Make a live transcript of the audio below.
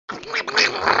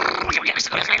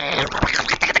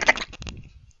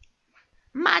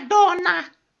Madonna,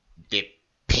 the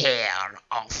Pear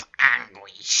of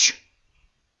Anguish,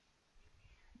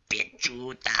 the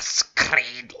Judas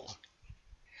Cradle,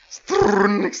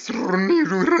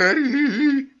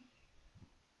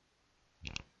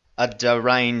 a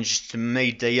deranged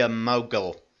media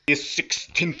mogul. The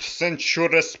 16th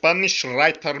century Spanish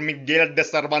writer Miguel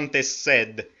Deservantes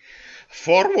said,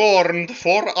 "Forewarned,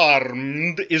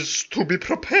 forearmed is to be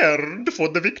prepared for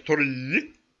the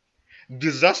victory.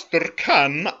 Disaster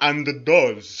can and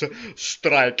does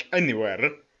strike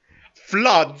anywhere.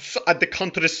 Floods are the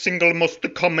country's single most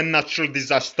common natural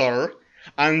disaster,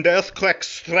 and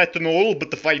earthquakes threaten all but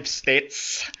the 5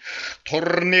 states.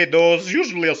 Tornadoes,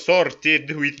 usually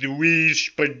assorted with the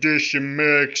wish prediction,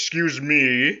 excuse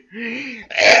me.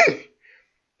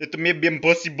 It may be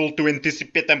impossible to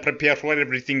anticipate and prepare for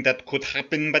everything that could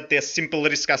happen, but a simple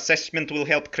risk assessment will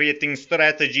help creating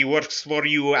strategy works for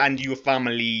you and your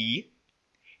family.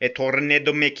 A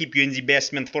tornado may keep you in the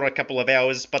basement for a couple of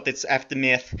hours, but its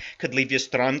aftermath could leave you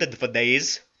stranded for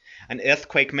days. An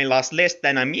earthquake may last less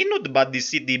than a minute, but the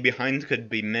city behind could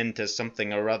be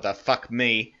menta-something or other. Fuck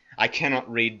me. I cannot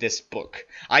read this book.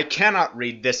 I cannot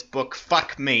read this book.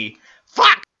 Fuck me.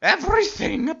 Fuck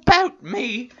everything about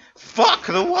me. Fuck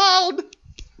the world.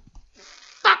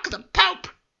 Fuck the Pope.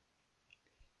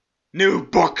 New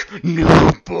book.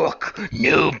 New book.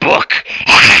 New book.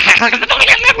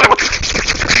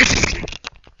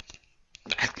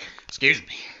 Excuse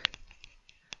me.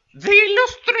 The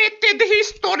Illustrated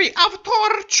History of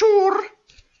Torture,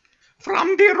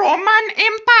 from the Roman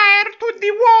Empire to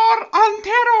the War on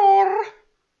Terror.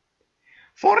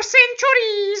 For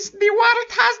centuries, the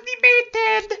world has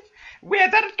debated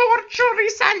whether torture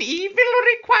is an evil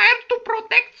required to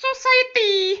protect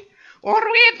society, or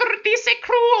whether it is a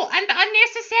cruel and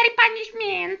unnecessary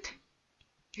punishment.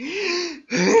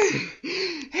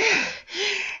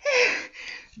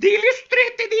 The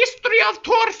Illustrated History of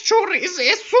Torture is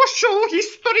a social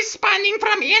history spanning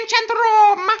from ancient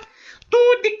Rome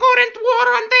to the current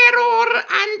War on Terror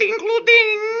and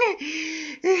including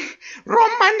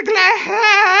Roman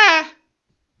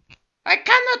I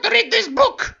cannot read this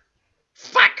book.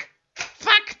 Fuck.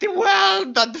 Fuck the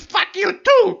world and fuck you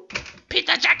too,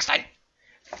 Peter Jackson.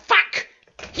 Fuck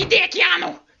Hideki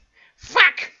Anno.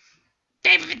 Fuck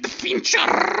David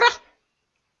Fincher.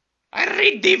 I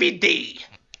read DVD.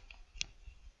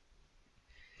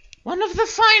 One of the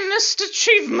finest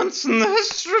achievements in the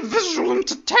history of visual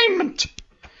entertainment.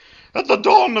 At the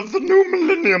dawn of the new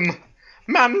millennium,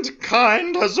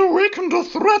 mankind has awakened a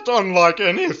threat unlike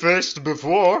any faced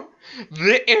before.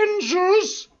 The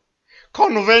angels.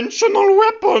 Conventional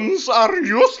weapons are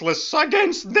useless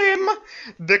against them.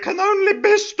 They can only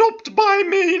be stopped by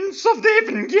means of the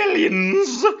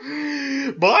Evangelions.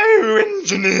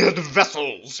 Bioengineered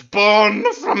vessels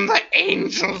born from the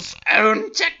angels'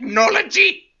 own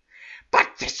technology.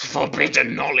 But this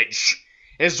forbidden knowledge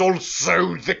is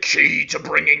also the key to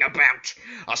bringing about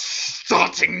a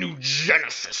starting new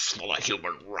genesis for the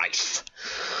human race.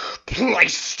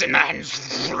 Placed in the hands of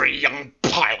 3 young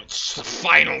pilots, the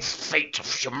final fate of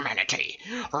humanity,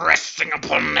 resting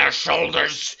upon their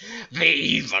shoulders,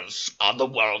 the Evas are the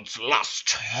world's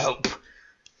last hope.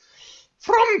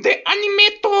 From the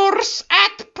animators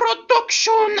at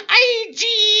Production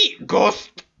IG,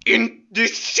 Ghost in the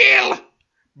Shell,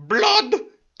 Blood,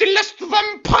 the Last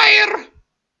Vampire,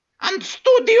 and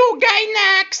Studio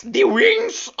Gainax, The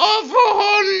Wings of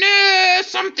Honor,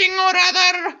 something or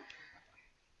other,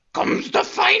 comes the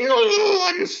final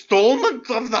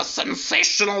installment of the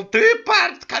sensational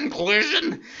 2-part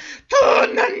conclusion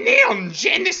to the Neon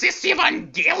Genesis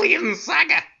Evangelion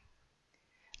saga.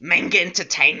 Manga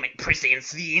Entertainment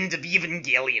presents the end of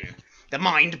Evangelion, the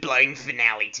mind-blowing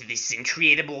finale to this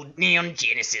incredible Neon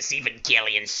Genesis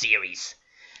Evangelion series.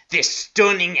 This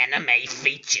stunning anime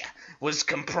feature was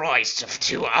comprised of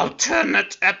 2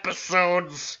 alternate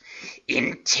episodes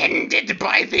intended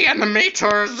by the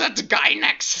animators at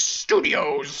Gainax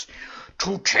Studios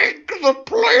to take the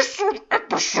place of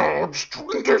episodes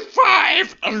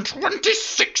 25 and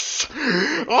 26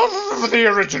 of the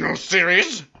original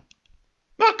series.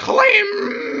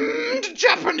 Acclaimed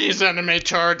Japanese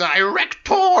animator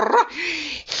director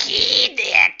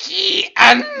Hideki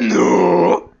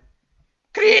Anno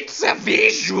creates a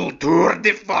visual tour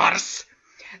de force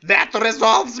that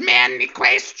resolves many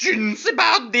questions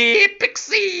about the epic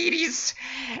series,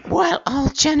 while all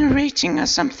generating a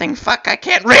something fuck I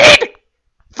can't read.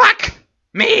 Fuck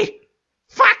me.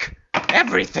 Fuck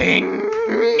everything.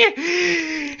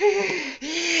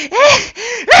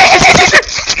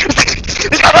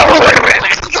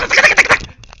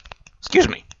 Excuse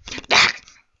me.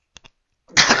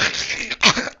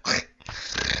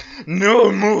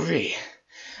 New movie.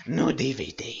 New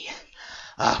DVD.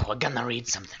 We're gonna read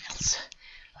something else.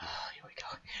 Here we go.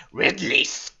 Ridley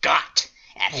Scott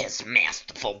at his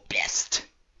masterful best.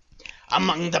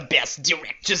 Among the best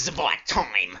directors of our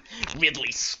time,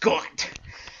 Ridley Scott.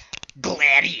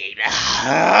 Gladiator.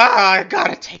 I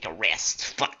gotta take a rest.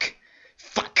 Fuck.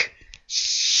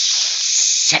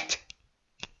 Shit.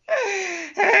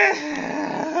 I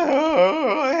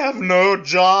have no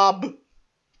job.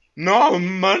 No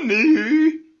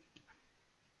money.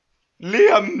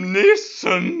 Liam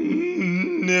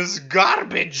Neeson is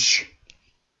garbage.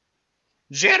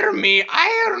 Jeremy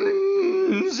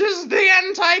Irons is the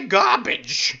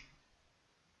anti-garbage.